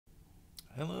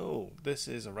Hello, this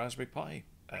is a Raspberry Pi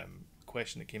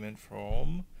question that came in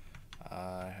from,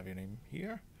 I have your name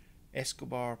here,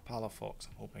 Escobar Palafox.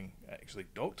 I'm hoping, actually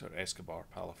Dr. Escobar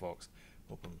Palafox,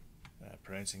 hope I'm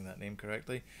pronouncing that name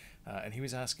correctly. And he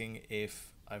was asking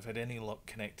if I've had any luck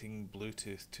connecting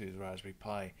Bluetooth to the Raspberry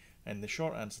Pi. And the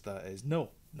short answer to that is no,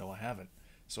 I haven't.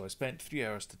 So I spent 3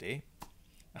 hours today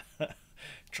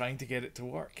trying to get it to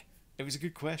work. It was a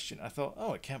good question. I thought,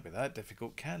 oh, it can't be that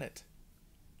difficult, can it?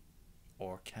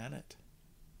 Or can it?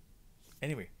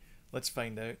 Anyway, let's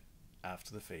find out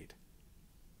after the fade.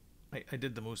 I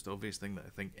did the most obvious thing that I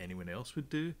think anyone else would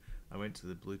do. I went to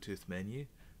the Bluetooth menu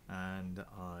and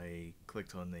I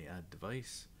clicked on the add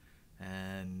device,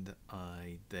 and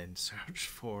I then searched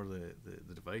for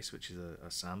the device, which is a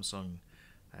Samsung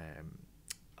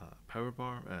power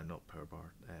bar, not power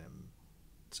bar,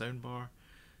 sound bar.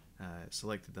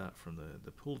 Selected that from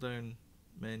the pull down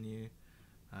menu,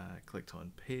 clicked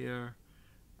on pair,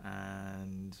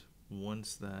 and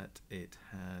once that it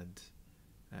had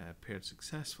paired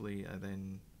successfully, I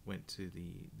then went to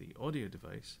the audio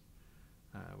device,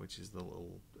 which is the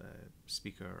little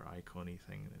speaker icon-y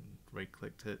thing, and right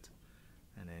clicked it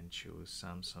and then chose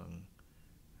Samsung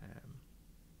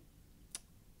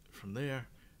from there.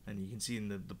 And you can see in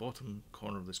the bottom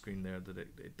corner of the screen there that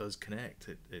it does connect.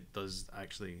 It does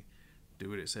actually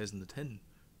do what it says in the tin,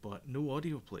 but no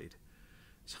audio played.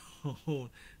 So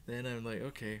then I'm like,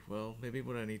 okay, well, maybe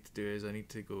what I need to do is I need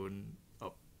to go and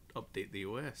update the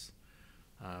OS.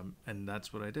 And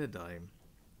that's what I did. I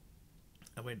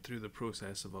went through the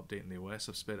process of updating the OS.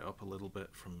 I've sped it up a little bit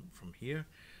from here.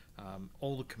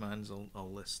 All the commands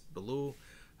I'll list below.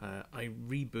 I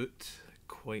reboot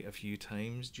quite a few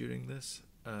times during this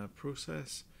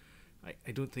process.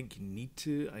 I don't think you need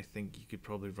to. I think you could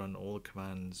probably run all the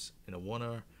commands in a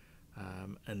oneer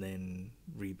and then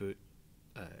reboot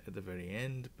at the very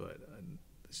end, but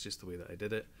it's just the way that I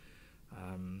did it.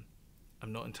 I'm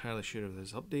not entirely sure if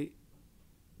this update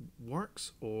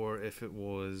works or if it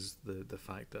was the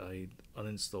fact that I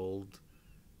uninstalled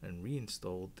and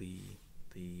reinstalled the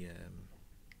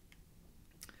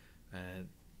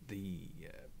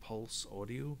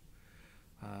pulseaudio.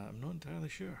 I'm not entirely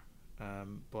sure,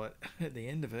 but at the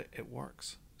end of it, it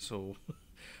works. So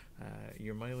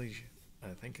your mileage,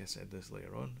 I think I said this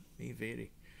later on, may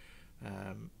vary.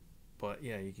 But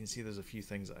yeah, you can see there's a few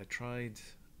things that I tried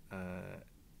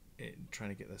trying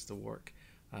to get this to work.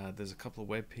 There's a couple of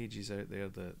web pages out there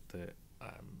that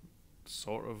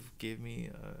sort of gave me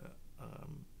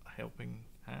a helping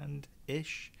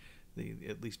hand-ish. They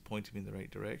at least pointed me in the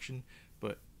right direction.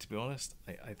 But to be honest,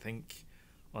 I think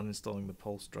uninstalling the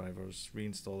Pulse drivers,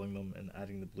 reinstalling them, and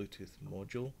adding the Bluetooth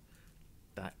module,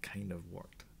 that kind of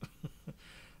worked.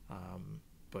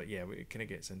 But yeah, it kind of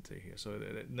gets into here. So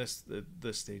at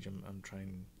this stage, I'm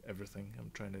trying everything.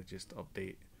 I'm trying to just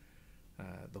update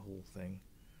the whole thing,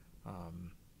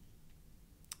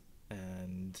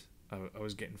 and I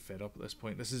was getting fed up at this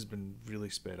point. This has been really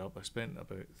sped up. I spent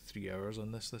about 3 hours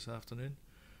on this afternoon,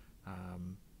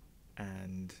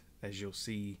 and as you'll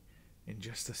see in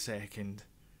just a second,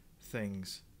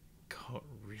 things got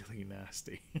really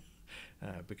nasty.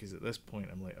 Because at this point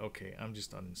I'm like, okay, I'm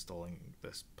just uninstalling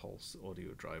this Pulse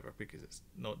audio driver because it's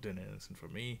not doing anything for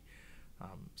me,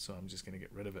 so I'm just going to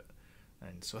get rid of it.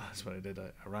 And so that's what I did.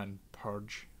 I ran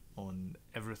purge on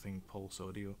everything Pulse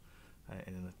audio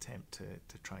in an attempt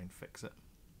to try and fix it.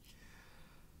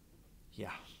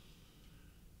 Yeah.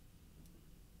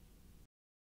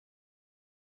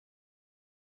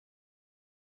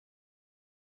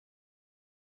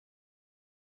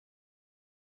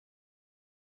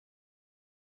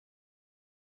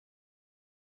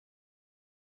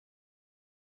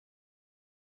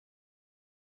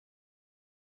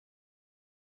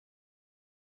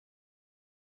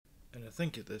 And I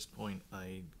think at this point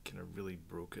I kind of really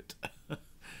broke it.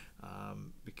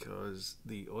 Because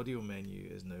the audio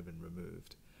menu has now been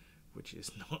removed, which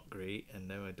is not great, and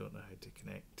now I don't know how to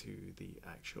connect to the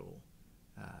actual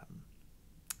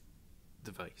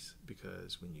device,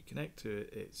 because when you connect to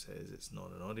it, it says it's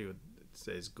not an audio, it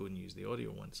says go and use the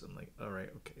audio once. I'm like, alright,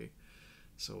 okay.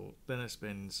 So then I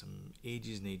spend some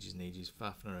ages and ages and ages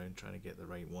faffing around trying to get the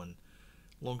right one.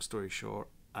 Long story short,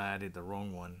 I added the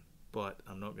wrong one, but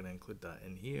I'm not going to include that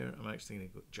in here. I'm actually going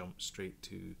to jump straight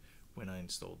to when I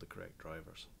installed the correct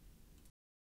drivers.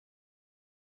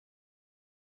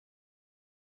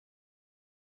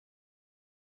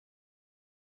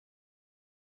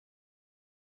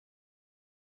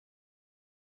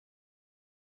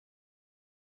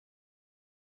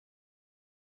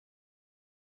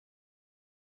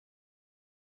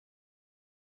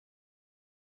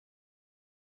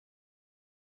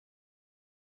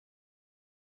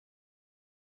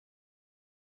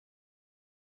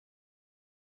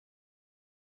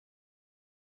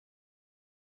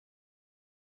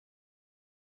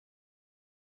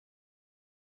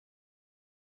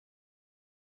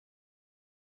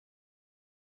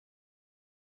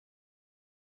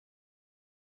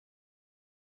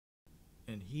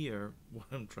 And here, what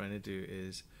I'm trying to do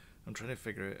is, I'm trying to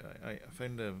figure out, I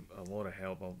found a lot of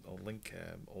help. I'll link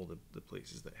all the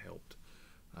places that helped,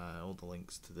 all the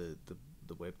links to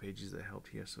the web pages that helped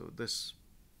here. So this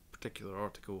particular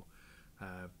article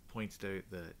pointed out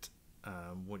that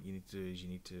what you need to do is you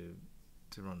need to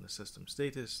run the system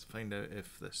status, find out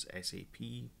if this SAP,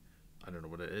 I don't know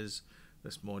what it is,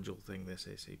 this module thing, this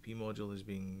SAP module is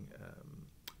being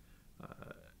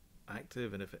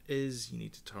active, and if it is, you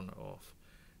need to turn it off.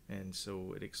 And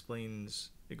so it explains,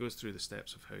 it goes through the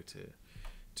steps of how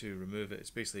to remove it. It's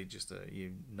basically just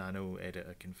you nano edit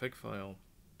a config file,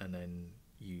 and then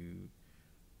you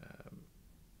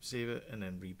save it, and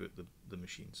then reboot the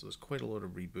machine. So there's quite a lot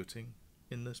of rebooting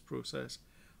in this process.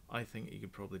 I think you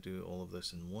could probably do all of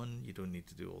this in one. You don't need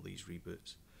to do all these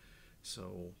reboots.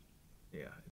 So yeah.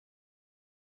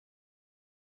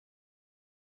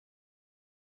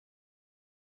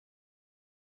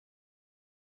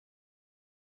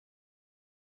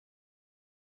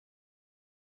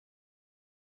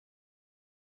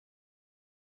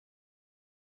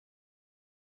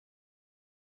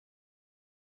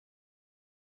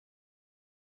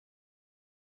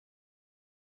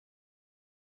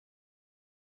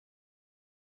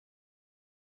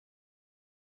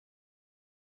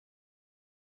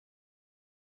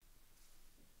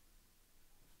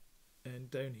 And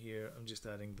down here, I'm just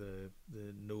adding the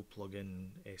no plugin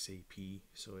SAP,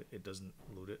 so it doesn't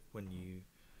load it when you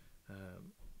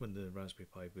when the Raspberry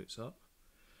Pi boots up.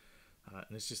 And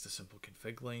it's just a simple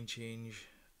config line change.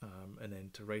 And then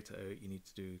to write it out, you need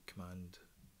to do Command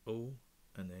O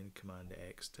and then Command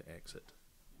X to exit.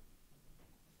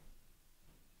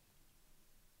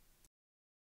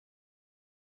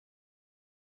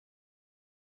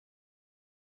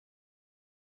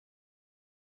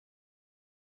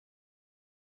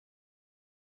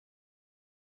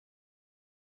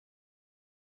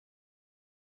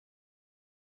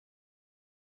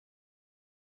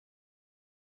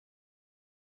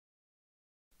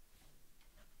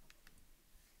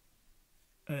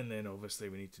 And then obviously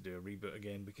we need to do a reboot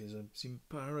again because I seem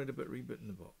paranoid about rebooting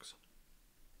the box.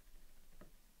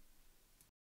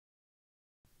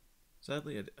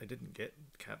 Sadly, I didn't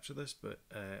capture this, but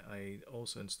I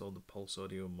also installed the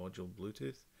pulseaudio module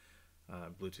Bluetooth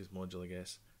module, I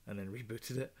guess, and then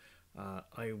rebooted it.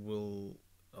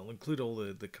 I'll include all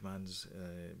the commands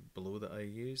below that I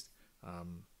used.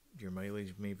 Your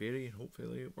mileage may vary, and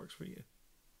hopefully it works for you.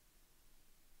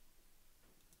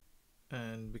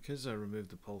 And because I removed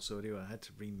the pulseaudio, I had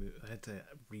to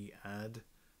re-add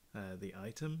the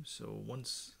item. So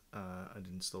once I'd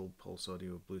installed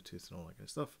pulseaudio, Bluetooth, and all that kind of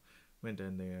stuff, went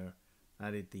down there,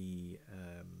 added the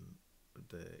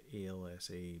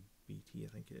ALSA BT, I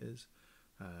think it is,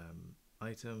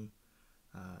 item,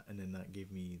 and then that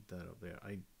gave me that up there.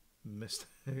 I missed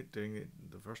out doing it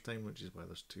the first time, which is why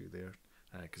there's two there,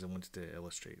 because I wanted to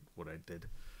illustrate what I did.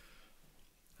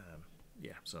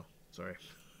 Yeah, so sorry.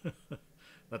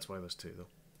 That's why there's two though.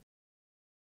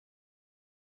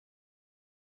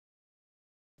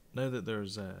 Now that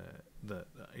there's the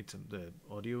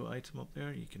audio item up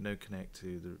there, you can now connect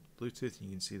to the Bluetooth, and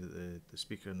you can see that the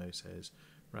speaker now says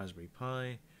Raspberry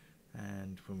Pi,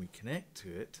 and when we connect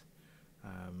to it,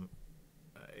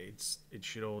 it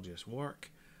should all just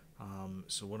work.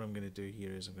 So what I'm going to do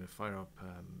here is I'm going to fire up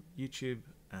YouTube,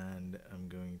 and I'm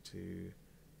going to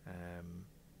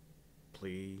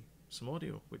play some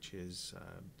audio, which is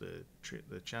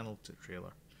the channel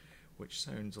trailer, which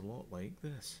sounds a lot like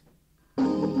this.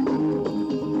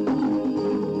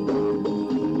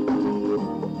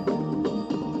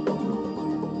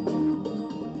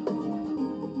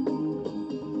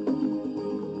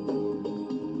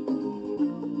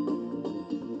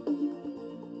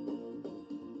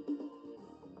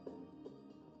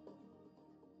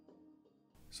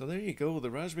 So there you go,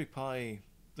 the Raspberry Pi,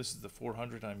 this is the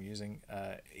 400 I'm using,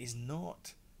 is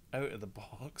not out of the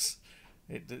box.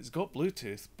 It's got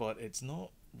Bluetooth, but it's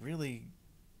not really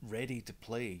ready to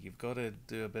play. You've got to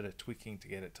do a bit of tweaking to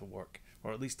get it to work,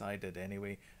 or at least I did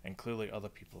anyway, and clearly other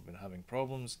people have been having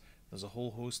problems. There's a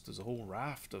whole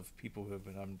raft of people who have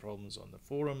been having problems on the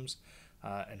forums,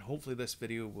 and hopefully this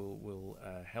video will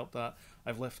help that.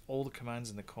 I've left all the commands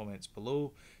in the comments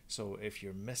below, so if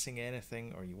you're missing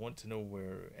anything or you want to know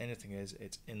where anything is,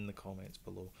 it's in the comments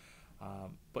below.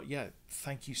 But yeah,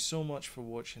 thank you so much for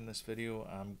watching this video.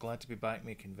 I'm glad to be back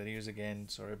making videos again.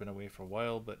 Sorry I've been away for a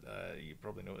while, but you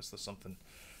probably noticed there's something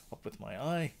up with my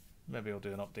eye. Maybe I'll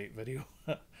do an update video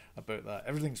about that.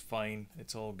 Everything's fine.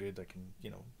 It's all good. I can,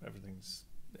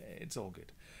 it's all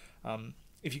good.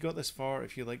 If you got this far,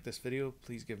 if you like this video,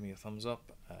 please give me a thumbs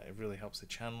up. It really helps the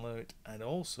channel out. And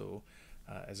also,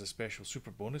 as a special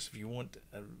super bonus. If you want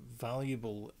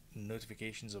valuable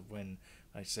notifications of when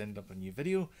I send up a new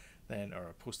video, then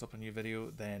or post up a new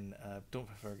video, then don't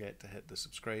forget to hit the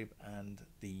subscribe and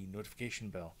the notification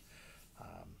bell,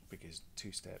 because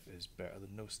 2-step is better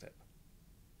than no step.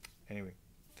 Anyway,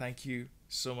 thank you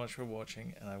so much for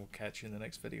watching, and I will catch you in the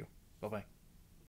next video. Bye bye.